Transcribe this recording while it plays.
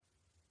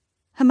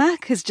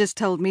Hamak has just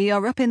told me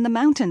you're up in the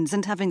mountains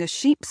and having a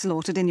sheep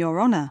slaughtered in your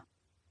honour.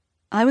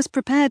 I was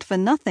prepared for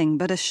nothing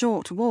but a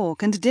short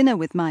walk and dinner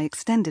with my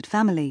extended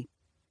family.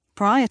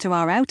 Prior to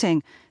our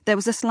outing, there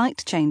was a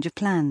slight change of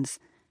plans.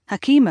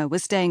 Hakima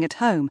was staying at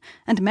home,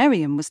 and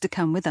Miriam was to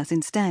come with us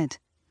instead.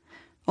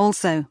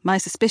 Also, my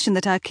suspicion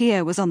that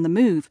Arkia was on the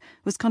move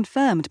was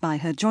confirmed by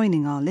her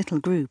joining our little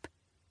group.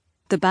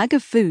 The bag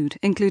of food,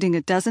 including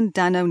a dozen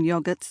Danone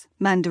yogurts,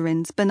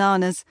 mandarins,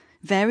 bananas,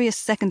 various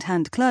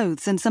second-hand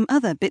clothes and some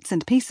other bits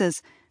and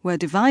pieces, were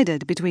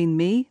divided between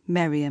me,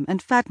 Miriam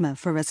and Fatma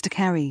for us to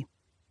carry.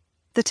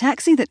 The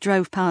taxi that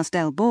drove past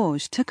El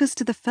Borj took us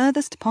to the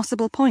furthest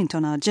possible point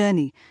on our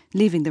journey,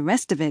 leaving the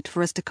rest of it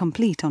for us to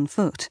complete on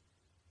foot.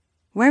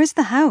 "Where is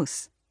the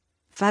house?"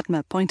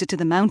 Fatma pointed to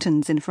the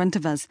mountains in front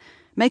of us,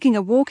 making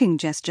a walking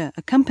gesture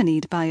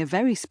accompanied by a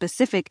very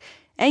specific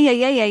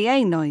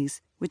 "ay-ay-ay-ay-ay" noise,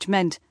 which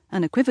meant,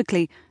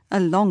 unequivocally, a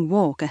long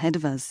walk ahead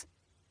of us.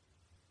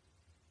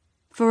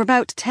 For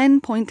about 10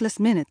 pointless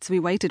minutes we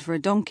waited for a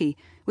donkey,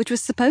 which was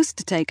supposed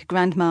to take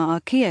Grandma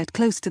Arkia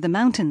close to the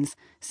mountains,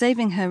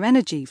 saving her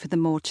energy for the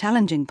more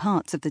challenging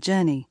parts of the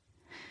journey.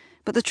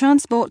 But the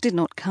transport did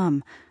not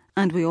come,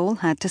 and we all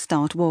had to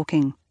start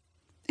walking.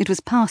 It was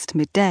past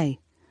midday.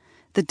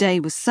 The day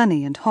was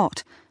sunny and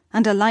hot,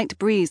 and a light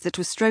breeze that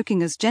was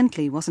stroking us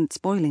gently wasn't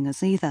spoiling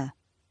us either.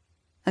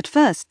 At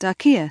first,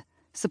 Arkia,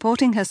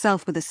 supporting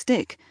herself with a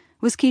stick,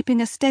 was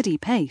keeping a steady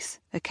pace,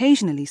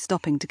 occasionally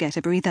stopping to get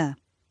a breather.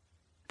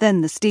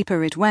 Then the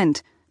steeper it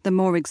went, the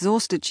more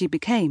exhausted she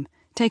became,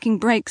 taking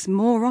breaks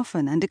more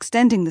often and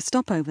extending the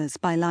stopovers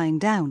by lying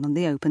down on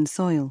the open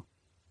soil.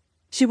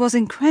 She was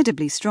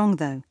incredibly strong,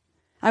 though.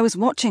 I was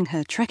watching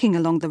her trekking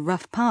along the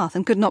rough path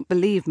and could not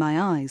believe my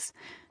eyes.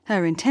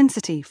 Her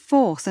intensity,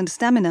 force and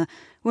stamina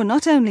were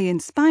not only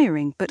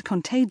inspiring but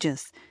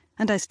contagious,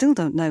 and I still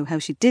don't know how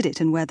she did it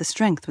and where the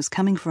strength was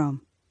coming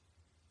from.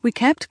 We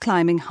kept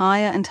climbing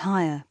higher and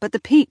higher, but the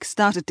peaks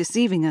started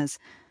deceiving us,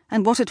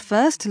 and what at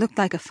first looked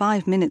like a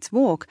 5 minutes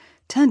walk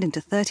turned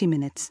into 30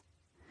 minutes.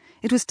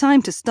 It was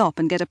time to stop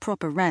and get a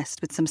proper rest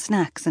with some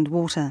snacks and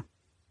water.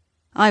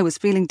 I was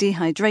feeling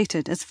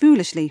dehydrated as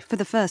foolishly, for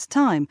the first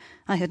time,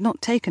 I had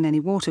not taken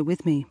any water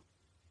with me.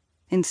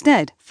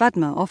 Instead,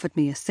 Fatma offered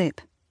me a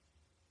sip.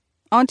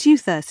 "Aren't you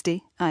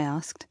thirsty?" I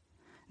asked.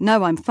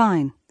 "No, I'm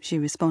fine," she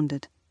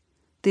responded.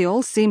 They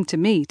all seemed to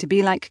me to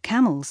be like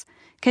camels,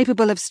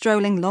 capable of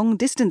strolling long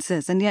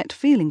distances and yet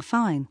feeling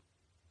fine.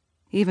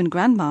 Even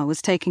Grandma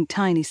was taking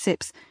tiny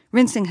sips,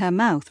 rinsing her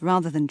mouth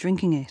rather than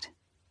drinking it.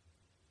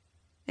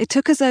 It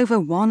took us over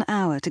 1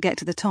 hour to get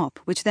to the top,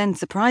 which then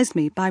surprised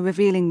me by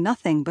revealing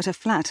nothing but a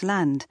flat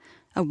land,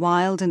 a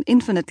wild and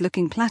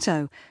infinite-looking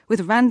plateau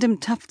with random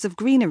tufts of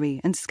greenery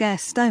and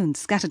scarce stones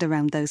scattered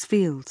around those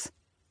fields.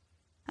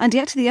 And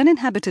yet the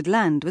uninhabited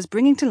land was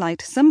bringing to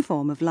light some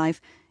form of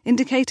life,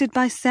 indicated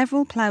by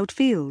several ploughed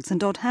fields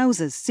and odd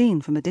houses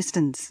seen from a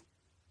distance.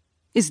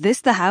 "Is this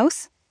the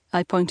house?"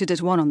 I pointed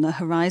at one on the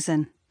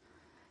horizon.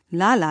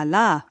 "La la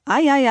la,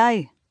 ay ay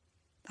ay."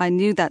 I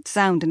knew that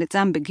sound and its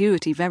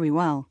ambiguity very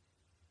well.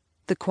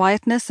 The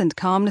quietness and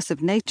calmness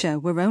of nature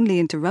were only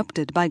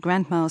interrupted by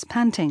Grandma's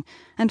panting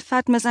and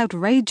Fatma's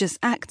outrageous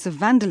acts of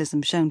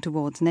vandalism shown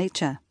towards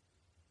nature.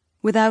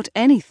 Without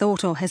any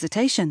thought or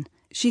hesitation,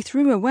 she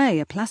threw away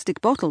a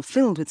plastic bottle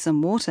filled with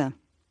some water.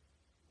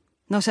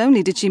 Not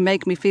only did she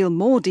make me feel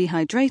more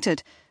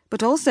dehydrated,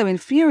 but also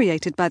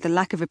infuriated by the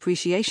lack of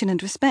appreciation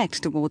and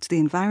respect towards the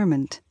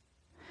environment.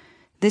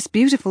 This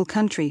beautiful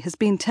country has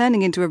been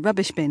turning into a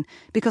rubbish bin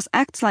because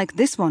acts like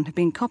this one have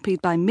been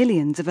copied by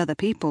millions of other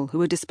people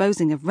who are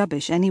disposing of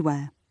rubbish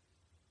anywhere.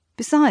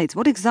 Besides,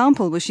 what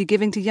example was she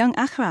giving to young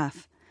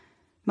Achraf?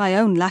 My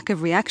own lack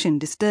of reaction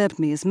disturbed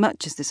me as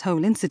much as this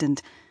whole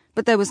incident,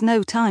 but there was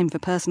no time for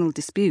personal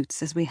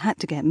disputes as we had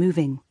to get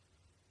moving.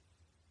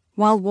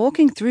 While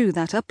walking through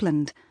that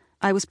upland,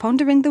 I was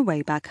pondering the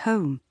way back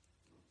home.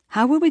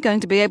 How were we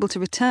going to be able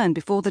to return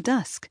before the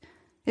dusk?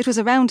 It was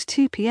around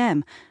 2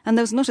 p.m, and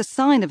there was not a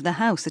sign of the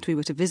house that we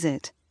were to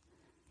visit.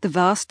 The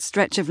vast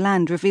stretch of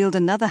land revealed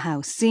another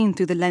house seen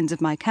through the lens of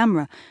my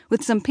camera,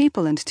 with some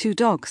people and 2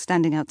 dogs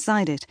standing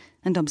outside it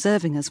and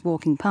observing us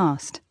walking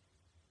past.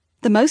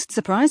 The most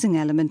surprising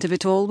element of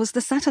it all was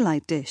the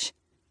satellite dish.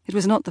 It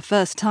was not the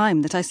first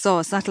time that I saw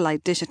a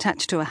satellite dish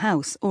attached to a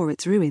house or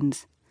its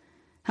ruins.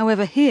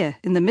 However, here,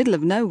 in the middle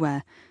of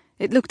nowhere,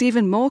 it looked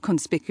even more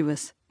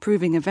conspicuous,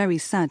 proving a very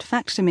sad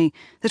fact to me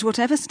that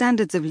whatever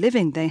standards of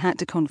living they had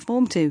to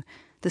conform to,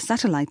 the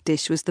satellite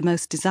dish was the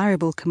most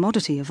desirable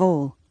commodity of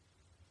all.